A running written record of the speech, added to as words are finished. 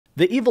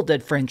The Evil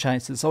Dead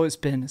franchise has always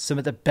been some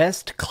of the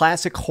best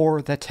classic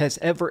horror that has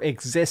ever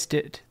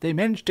existed. They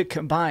managed to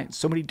combine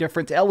so many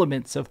different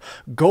elements of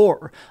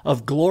gore,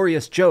 of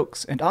glorious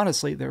jokes, and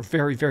honestly, they're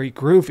very, very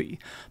groovy.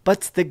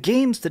 But the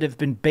games that have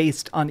been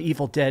based on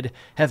Evil Dead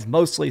have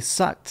mostly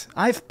sucked.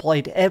 I've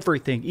played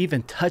everything,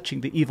 even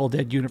touching the Evil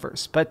Dead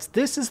universe, but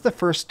this is the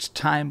first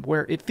time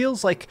where it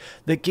feels like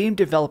the game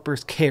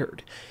developers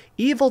cared.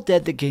 Evil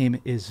Dead the game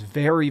is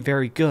very,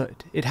 very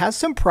good. It has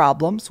some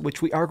problems,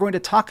 which we are going to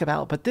talk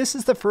about, but this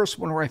is the first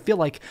one where I feel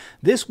like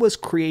this was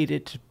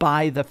created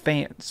by the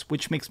fans,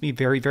 which makes me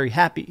very, very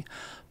happy.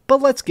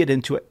 But let's get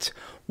into it.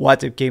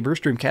 What's up,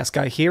 gamers?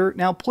 DreamcastGuy here.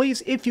 Now,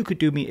 please, if you could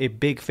do me a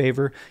big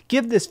favor,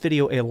 give this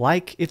video a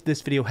like. If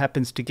this video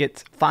happens to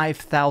get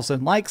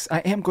 5,000 likes, I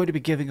am going to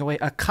be giving away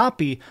a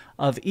copy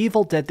of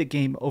Evil Dead the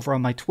game over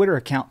on my Twitter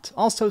account.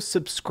 Also,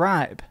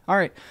 subscribe.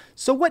 Alright,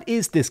 so what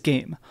is this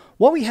game?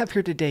 What we have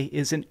here today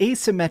is an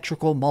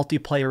asymmetrical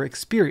multiplayer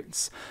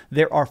experience.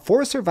 There are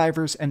 4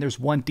 survivors and there's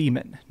 1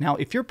 demon. Now,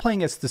 if you're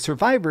playing as the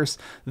survivors,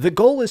 the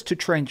goal is to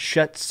try and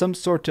shut some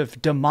sort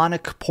of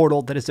demonic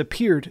portal that has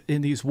appeared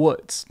in these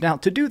woods. Now,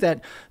 to do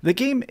that, the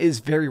game is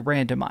very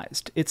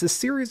randomized. It's a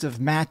series of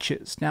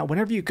matches. Now,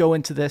 whenever you go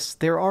into this,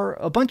 there are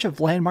a bunch of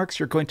landmarks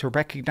you're going to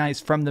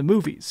recognize from the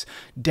movies.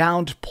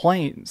 Downed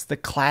planes, the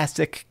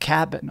classic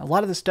cabin, a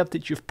lot of the stuff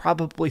that you've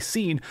probably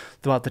seen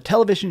throughout the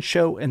television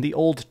show and the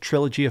old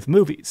trilogy of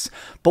movies.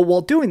 But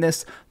while doing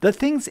this, the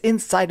things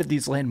inside of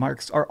these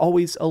landmarks are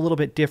always a little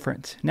bit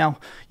different. Now,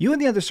 you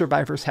and the other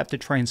survivors have to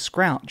try and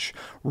scrounge,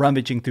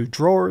 rummaging through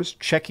drawers,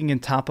 checking in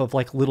top of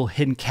like little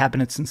hidden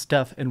cabinets and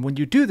stuff, and when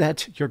you do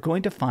that, you're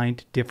going to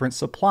find different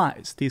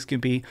supplies. These can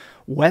be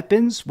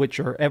weapons, which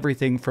are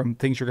everything from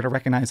things you're going to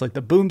recognize like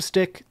the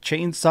boomstick,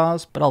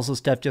 chainsaws, but also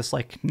stuff just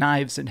like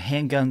knives and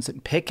handguns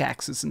and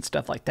pickaxes and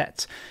stuff like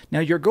that. Now,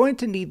 you're going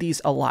to need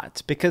these a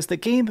lot because the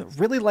game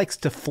really likes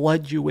to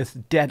flood you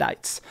with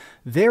deadites.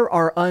 There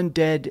are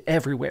undead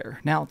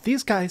everywhere. Now,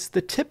 these guys,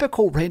 the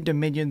typical random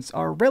minions,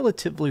 are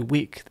relatively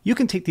weak. You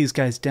can take these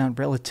guys down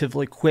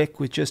relatively quick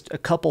with just a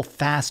couple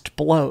fast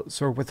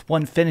blows or with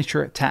one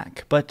finisher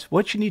attack, but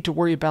what you need to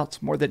worry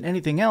about more than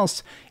anything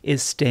else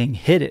is staying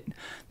hidden.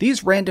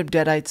 These random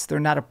deadites, they're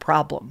not a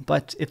problem,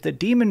 but if the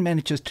demon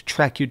manages to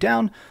track you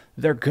down,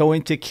 they're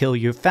going to kill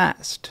you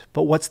fast.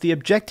 But what's the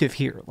objective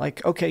here?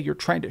 Like, okay, you're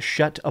trying to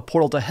shut a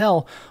portal to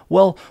hell.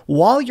 Well,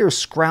 while you're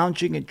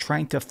scrounging and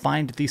trying to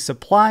find these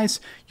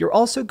supplies, you're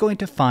also going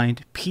to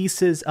find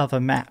pieces of a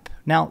map.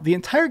 Now, the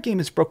entire game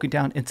is broken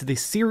down into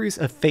this series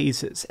of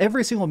phases.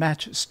 Every single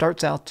match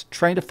starts out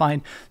trying to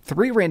find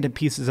 3 random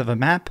pieces of a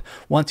map.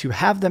 Once you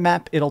have the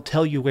map, it'll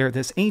tell you where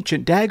this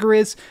ancient dagger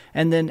is,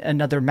 and then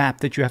another map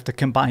that you have to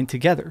combine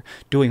together.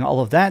 Doing all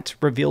of that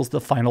reveals the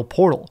final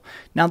portal.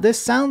 Now, this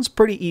sounds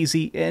pretty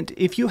easy, and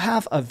if you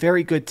have a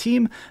very good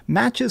team,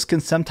 matches can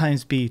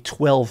sometimes be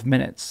 12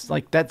 minutes.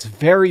 Like, that's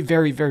very,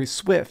 very, very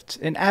swift.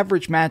 An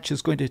average match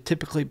is going to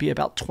typically be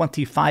about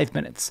 25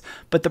 minutes.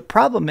 But the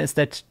problem is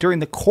that during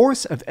the course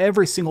of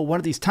every single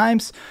one of these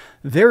times,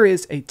 there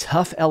is a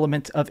tough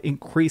element of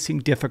increasing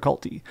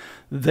difficulty.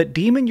 The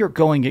demon you're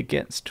going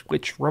against,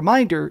 which,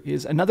 reminder,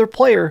 is another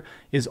player,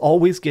 is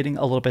always getting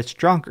a little bit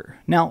stronger.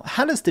 Now,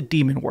 how does the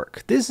demon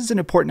work? This is an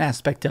important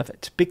aspect of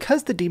it.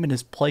 Because the demon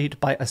is played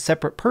by a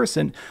separate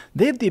person,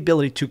 they have the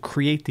ability to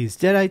create these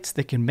deadites.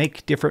 They can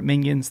make different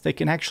minions. They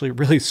can actually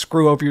really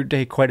screw over your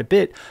day quite a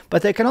bit,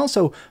 but they can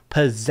also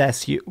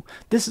possess you.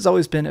 This has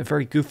always been a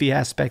very goofy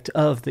aspect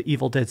of the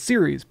Evil Dead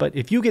series, but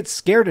if you get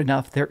scared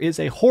enough, there is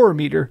a horror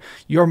meter.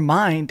 Your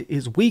mind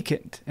is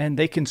weakened, and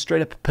they can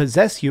straight up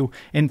possess you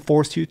and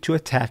force you to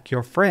attack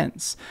your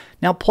friends.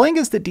 Now, playing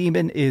as the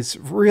demon is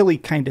really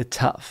kind of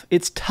tough.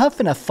 It's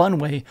tough in a fun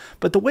way,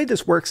 but the way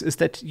this works is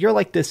that you're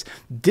like this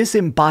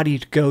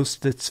disembodied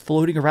ghost that's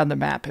floating around the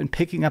map and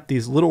picking up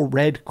these little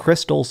red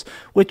crystals,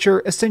 which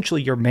are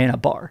essentially your mana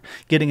bar.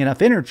 Getting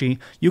enough energy,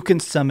 you can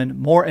summon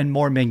more and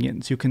more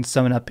minions. You can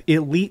summon up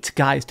elite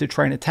guys to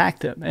try and attack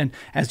them, and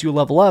as you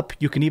level up,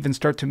 you can even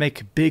start to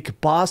make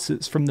big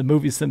bosses from the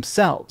movies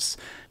themselves.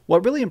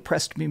 What really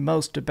impressed me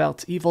most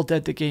about Evil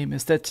Dead the game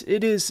is that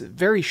it is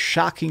very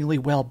shockingly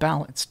well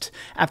balanced.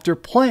 After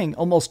playing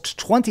almost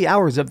 20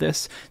 hours of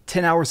this,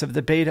 10 hours of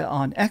the beta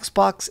on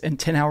Xbox and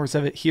 10 hours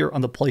of it here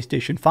on the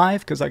PlayStation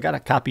 5, because I got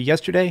a copy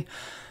yesterday,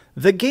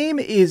 the game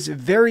is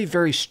very,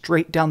 very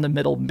straight down the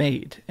middle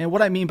made. And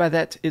what I mean by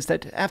that is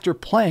that after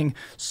playing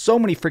so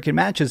many freaking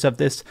matches of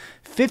this,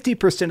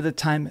 50% of the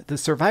time the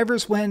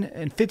survivors win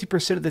and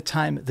 50% of the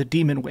time the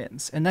demon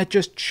wins. And that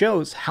just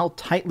shows how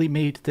tightly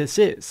made this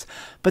is.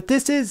 But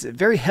this is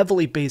very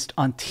heavily based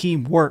on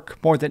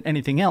teamwork more than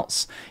anything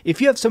else.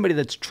 If you have somebody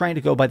that's trying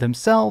to go by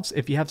themselves,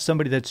 if you have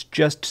somebody that's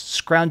just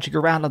scrounging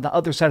around on the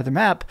other side of the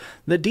map,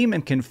 the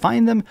demon can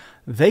find them,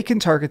 they can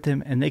target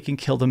them, and they can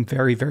kill them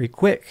very, very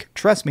quick.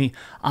 Trust me,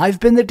 I've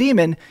been the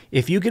demon.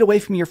 If you get away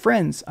from your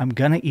friends, I'm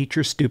gonna eat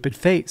your stupid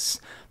face.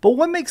 But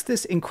what makes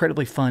this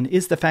incredibly fun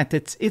is the fact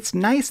that it's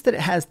nice that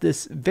it has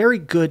this very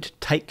good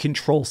tight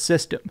control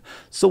system.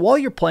 So while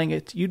you're playing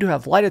it, you do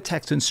have light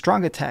attacks and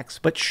strong attacks,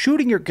 but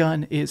shooting your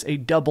gun is a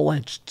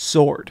double-edged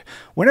sword.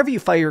 Whenever you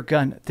fire your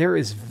gun, there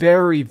is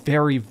very,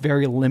 very,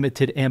 very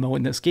limited ammo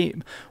in this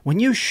game. When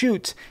you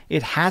shoot,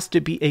 it has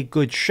to be a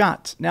good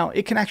shot. Now,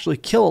 it can actually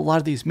kill a lot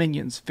of these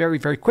minions very,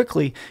 very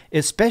quickly,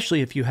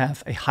 especially if you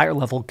have a higher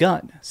level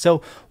gun.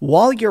 So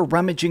while you're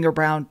rummaging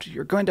around,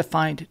 you're going to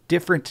find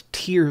different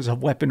tiers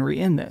of weaponry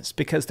in this,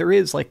 because there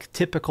is like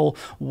typical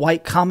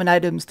white common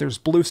items, there's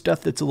blue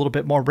stuff that's a little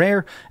bit more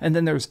rare, and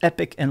then there's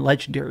epic and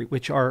legendary,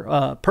 which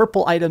are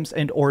purple items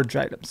and orange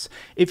items.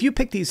 If you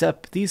pick these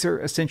up, these are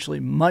essentially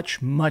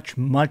much, much,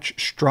 much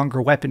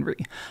stronger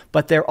weaponry,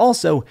 but they're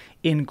also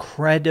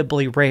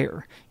incredibly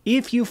rare.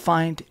 If you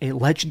find a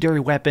legendary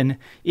weapon,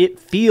 it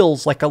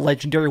feels like a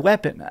legendary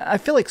weapon. I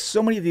feel like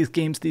so many of these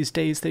games these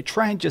days, they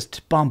try and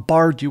just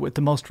bombard you with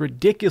the most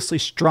ridiculously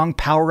strong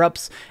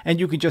power-ups,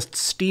 and you can just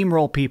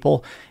steamroll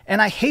people,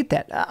 and I hate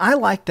that. I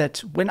like that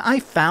when I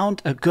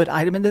found a good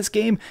item in this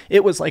game,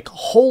 it was like,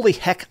 holy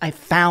heck, I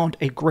found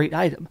a great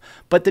item.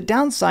 But the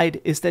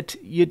downside is that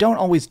you don't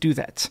always do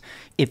that.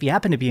 If you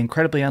happen to be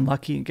incredibly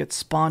unlucky and get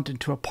spawned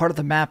into a part of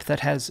the map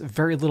that has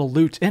very little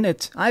loot in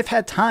it, I've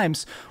had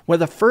times where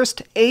the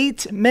first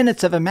 8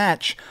 minutes of a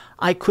match,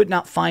 I could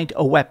not find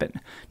a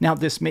weapon. Now,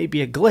 this may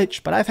be a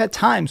glitch, but I've had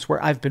times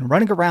where I've been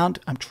running around,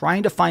 I'm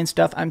trying to find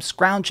stuff, I'm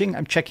scrounging,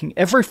 I'm checking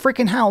every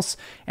freaking house,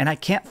 and I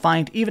can't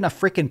find even a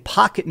freaking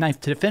pocket knife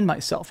to defend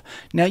myself.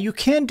 Now, you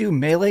can do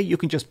melee, you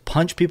can just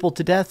punch people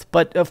to death,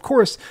 but of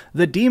course,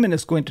 the demon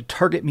is going to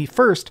target me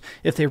first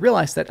if they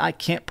realize that I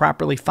can't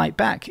properly fight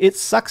back. It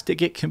sucks to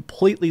get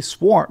completely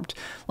swarmed.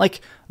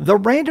 Like, the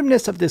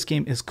randomness of this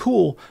game is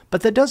cool,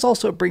 but that does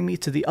also bring me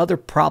to the other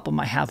problem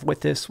I have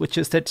with this, which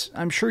is that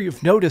I'm sure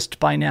you've noticed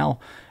by now,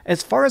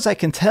 as far as I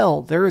can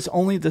tell, there is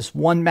only this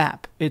one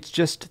map. It's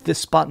just this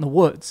spot in the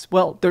woods.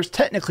 Well, there's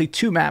technically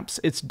 2 maps.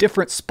 It's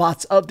different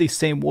spots of these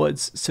same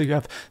woods, so you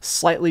have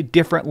slightly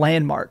different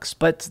landmarks,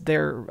 but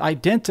they're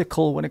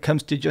identical when it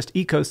comes to just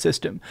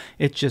ecosystem.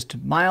 It's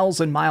just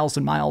miles and miles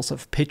and miles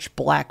of pitch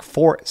black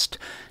forest.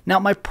 Now,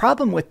 my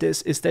problem with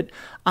this is that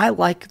I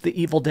like the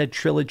Evil Dead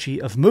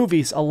trilogy of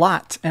movies a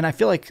lot, and I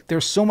feel like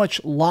there's so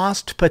much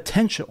lost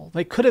potential.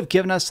 They could have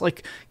given us,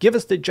 give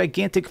us the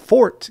gigantic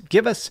fort,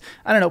 give us,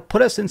 I don't know,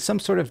 put us in some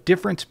sort of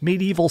different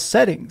medieval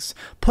settings,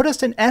 put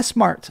us in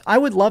S-Mart. I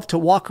would love to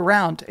walk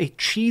around a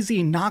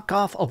cheesy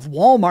knockoff of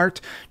Walmart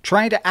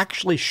trying to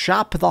actually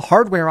shop the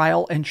hardware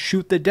aisle and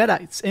shoot the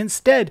Deadites.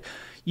 Instead,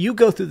 you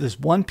go through this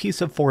one piece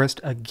of forest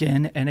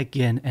again and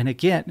again and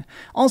again.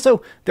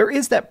 Also, there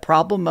is that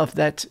problem of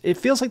that it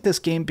feels like this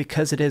game,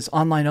 because it is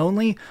online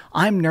only,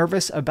 I'm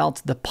nervous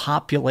about the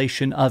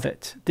population of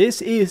it.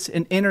 This is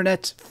an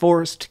internet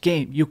forced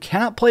game. You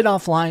cannot play it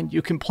offline.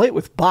 You can play it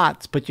with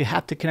bots, but you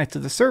have to connect to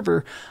the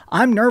server.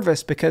 I'm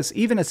nervous because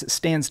even as it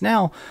stands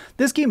now,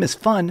 this game is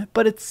fun,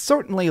 but it's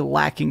certainly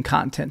lacking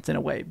content in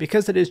a way,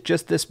 because it is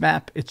just this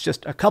map. It's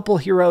just a couple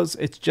heroes.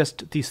 It's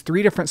just these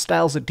 3 different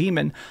styles of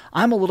demon.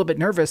 I'm a little bit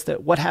nervous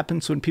that what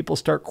happens when people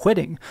start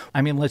quitting.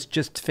 I mean, let's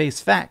just face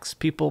facts.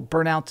 People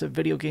burn out of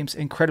video games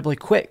incredibly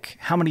quick.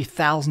 How many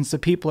thousands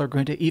of people are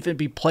going to even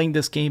be playing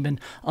this game in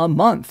a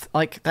month?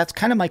 Like, that's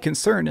kind of my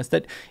concern, is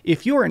that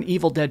if you're an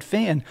Evil Dead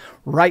fan,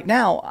 right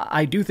now,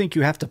 I do think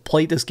you have to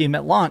play this game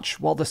at launch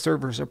while the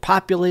servers are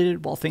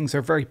populated, while things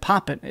are very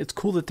poppin'. It's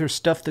cool that there's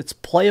stuff that's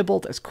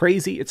playable, that's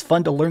crazy. It's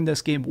fun to learn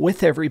this game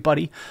with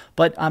everybody,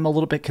 but I'm a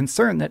little bit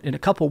concerned that in a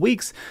couple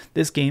weeks,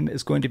 this game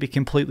is going to be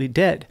completely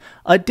dead.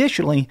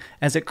 Additionally,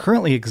 as it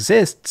currently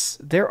exists,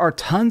 there are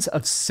tons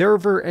of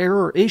server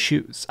error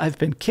issues. I've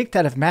been kicked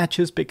out of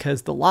matches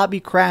because the lobby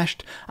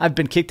crashed. I've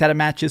been kicked out of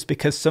matches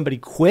because somebody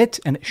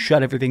quit and it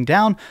shut everything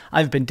down.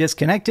 I've been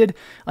disconnected.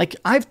 Like,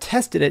 I've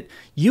tested it.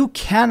 You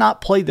cannot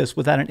play this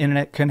without an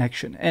internet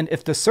connection. And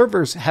if the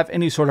servers have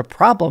any sort of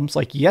problems,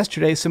 like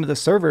yesterday, some of the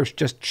servers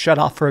just shut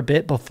off for a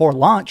bit before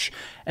launch.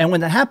 And when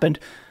that happened,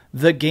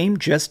 the game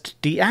just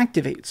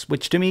deactivates,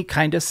 which to me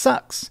kind of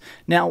sucks.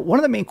 Now, one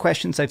of the main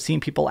questions I've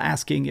seen people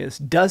asking is,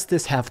 does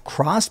this have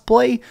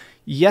crossplay?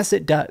 Yes,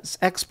 it does.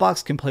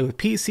 Xbox can play with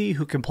PC,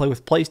 who can play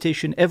with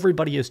PlayStation.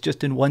 Everybody is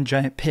just in one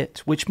giant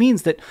pit, which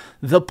means that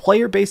the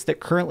player base that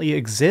currently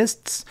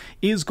exists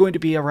is going to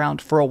be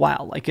around for a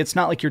while. Like, it's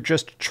not like you're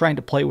just trying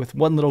to play with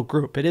one little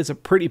group. It is a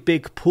pretty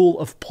big pool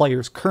of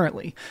players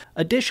currently.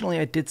 Additionally,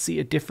 I did see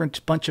a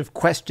different bunch of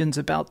questions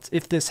about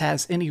if this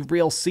has any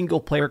real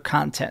single-player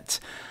content.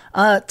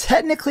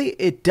 Technically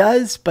it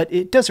does, but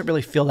it doesn't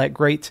really feel that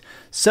great.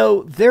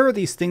 So there are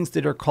these things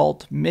that are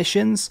called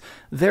missions.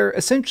 They're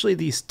essentially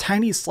these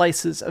tiny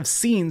slices of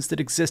scenes that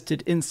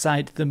existed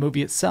inside the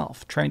movie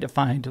itself, trying to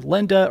find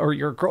Linda or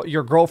your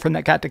girlfriend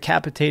that got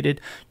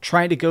decapitated,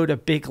 trying to go to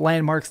big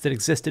landmarks that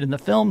existed in the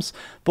films.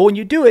 But when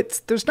you do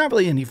it, there's not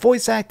really any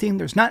voice acting,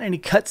 there's not any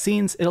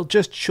cutscenes. It'll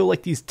just show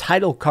like these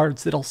title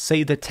cards that'll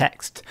say the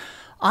text.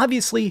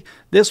 Obviously,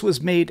 this was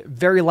made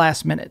very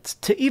last minute.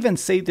 To even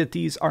say that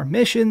these are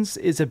missions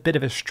is a bit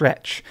of a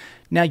stretch.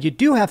 Now, you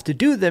do have to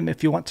do them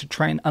if you want to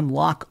try and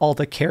unlock all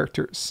the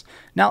characters.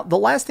 Now, the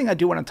last thing I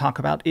do want to talk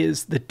about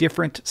is the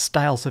different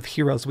styles of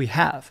heroes we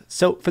have.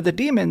 So for the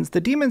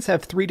demons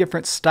have 3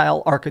 different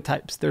style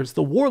archetypes. There's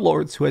the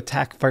Warlords, who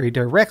attack very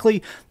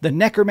directly, the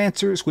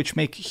Necromancers, which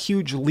make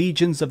huge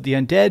legions of the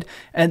undead,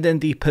 and then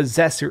the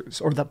Possessors,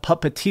 or the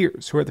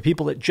Puppeteers, who are the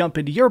people that jump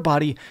into your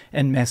body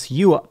and mess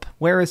you up.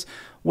 Whereas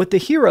with the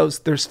heroes,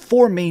 there's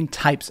 4 main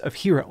types of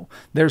hero.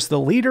 There's the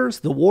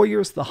leaders, the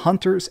warriors, the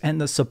hunters, and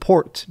the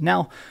support.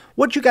 Now,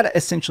 what you gotta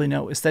essentially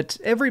know is that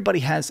everybody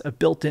has a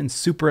built-in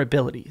super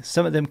ability.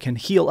 Some of them can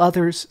heal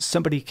others,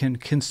 somebody can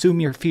consume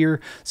your fear,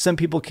 some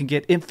people can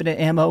get infinite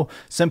ammo,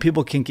 some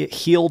people can get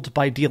healed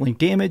by dealing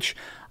damage.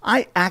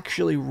 I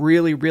actually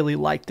really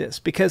like this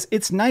because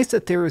it's nice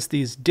that there is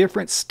these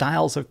different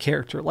styles of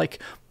character.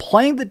 Like,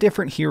 playing the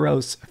different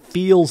heroes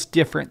feels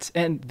different,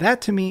 and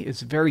that to me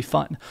is very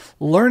fun.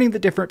 Learning the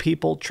different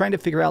people, trying to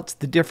figure out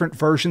the different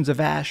versions of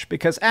Ash,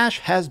 because Ash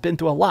has been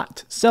through a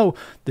lot, so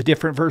the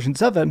different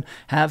versions of him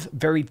have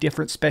very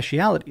different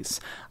specialities.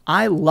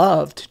 I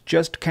loved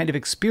just kind of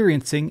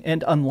experiencing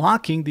and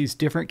unlocking these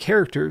different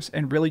characters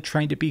and really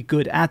trying to be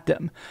good at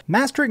them.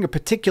 Mastering a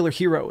particular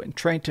hero and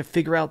trying to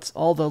figure out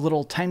all the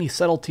little tiny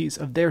subtleties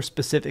of their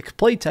specific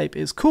playtype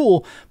is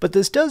cool, but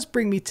this does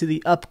bring me to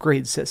the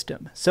upgrade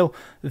system. So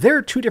there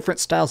are 2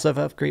 different styles of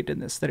upgrade in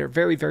this that are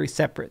very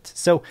separate.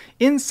 So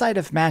inside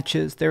of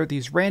matches, there are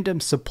these random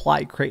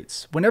supply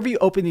crates. Whenever you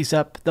open these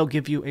up, they'll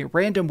give you a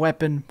random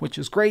weapon, which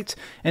is great,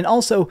 and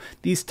also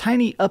these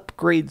tiny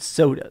upgrade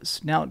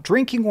sodas. Now,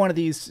 drinking one of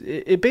these,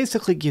 it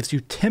basically gives you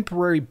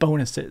temporary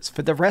bonuses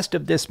for the rest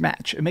of this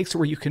match. It makes it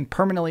where you can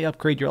permanently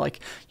upgrade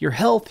your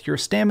health, your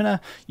stamina,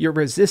 your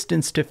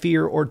resistance to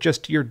fear, or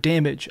just your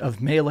damage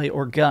of melee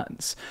or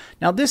guns.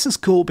 Now, this is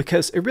cool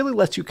because it really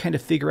lets you kind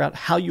of figure out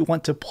how you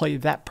want to play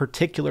that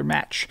particular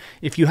match.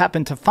 If you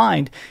happen to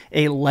find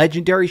a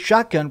legendary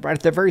shotgun right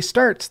at the very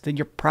start, then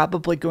you're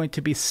probably going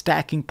to be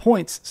stacking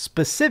points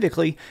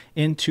specifically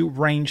into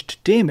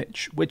ranged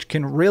damage, which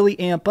can really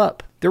amp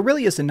up. There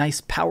really is a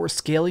nice power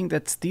scaling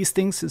that's these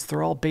things, since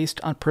they're all based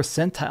on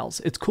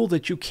percentiles. It's cool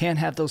that you can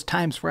have those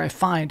times where I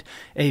find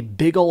a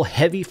big ol'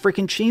 heavy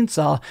freaking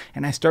chainsaw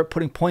and I start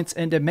putting points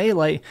into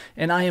melee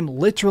and I am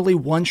literally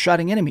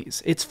one-shotting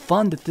enemies. It's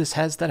fun that this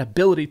has that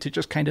ability to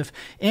just kind of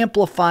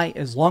amplify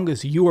as long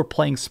as you are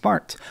playing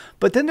smart.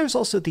 But then there's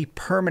also the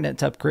permanent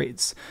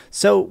upgrades.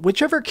 So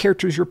whichever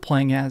characters you're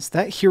playing as,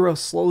 that hero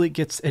slowly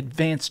gets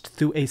advanced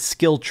through a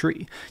skill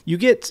tree. You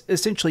get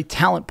essentially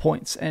talent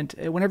points, and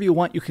whenever you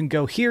want, you can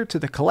go here to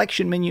the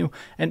collection menu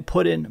and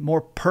put in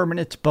more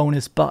permanent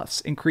bonus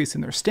buffs,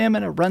 increasing their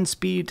stamina, run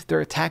speed,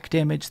 their attack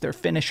damage, their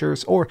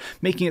finishers, or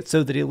making it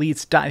so that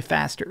elites die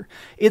faster.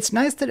 It's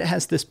nice that it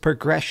has this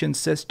progression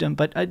system,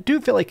 but I do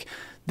feel like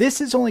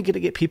this is only going to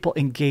get people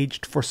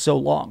engaged for so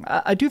long.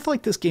 I do feel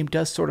like this game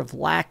does sort of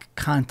lack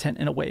content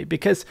in a way,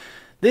 because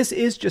this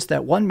is just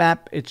that one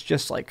map. It's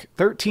just like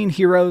 13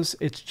 heroes.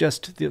 It's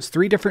just those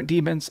 3 different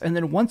demons. And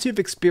then once you've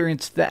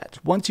experienced that,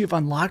 once you've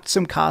unlocked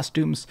some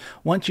costumes,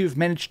 once you've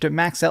managed to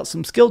max out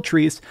some skill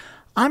trees,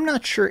 I'm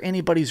not sure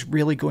anybody's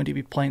really going to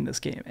be playing this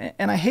game.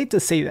 And I hate to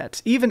say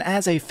that. Even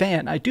as a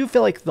fan, I do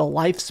feel like the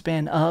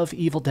lifespan of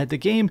Evil Dead the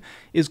game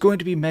is going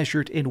to be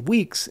measured in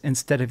weeks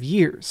instead of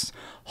years.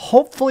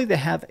 Hopefully they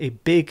have a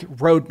big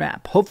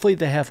roadmap. Hopefully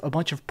they have a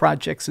bunch of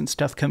projects and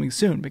stuff coming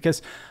soon,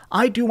 because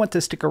I do want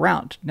to stick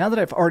around. Now that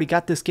I've already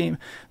got this game,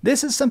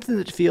 this is something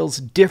that feels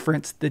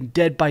different than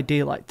Dead by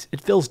Daylight. It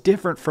feels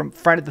different from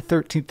Friday the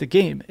 13th the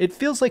game. It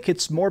feels like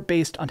it's more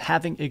based on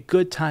having a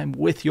good time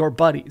with your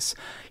buddies.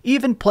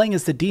 Even playing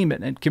as the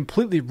demon and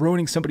completely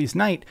ruining somebody's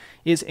night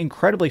is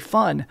incredibly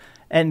fun,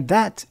 and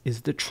that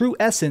is the true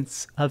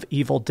essence of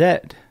Evil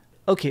Dead.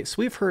 Okay, so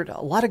we've heard a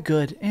lot of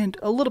good and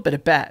a little bit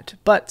of bad,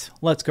 but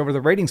let's go over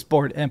the ratings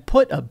board and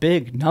put a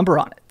big number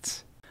on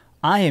it.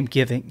 I am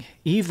giving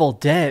Evil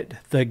Dead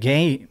the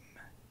game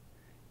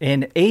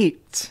an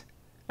 8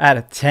 out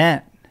of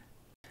 10.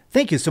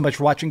 Thank you so much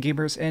for watching,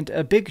 gamers, and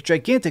a big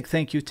gigantic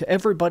thank you to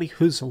everybody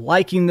who's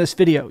liking this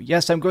video.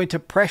 Yes, I'm going to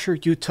pressure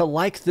you to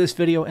like this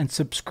video and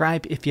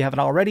subscribe if you haven't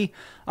already.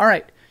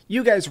 Alright,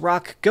 you guys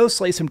rock, go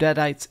slay some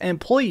deadites,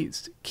 and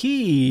please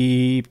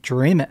keep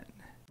dreaming.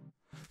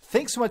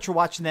 Thanks so much for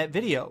watching that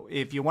video.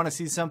 If you want to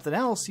see something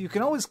else, you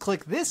can always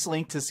click this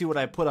link to see what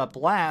I put up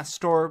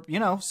last, or,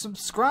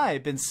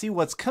 subscribe and see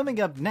what's coming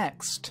up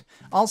next.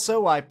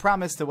 Also, I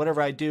promise that whatever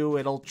I do,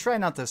 it'll try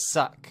not to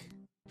suck.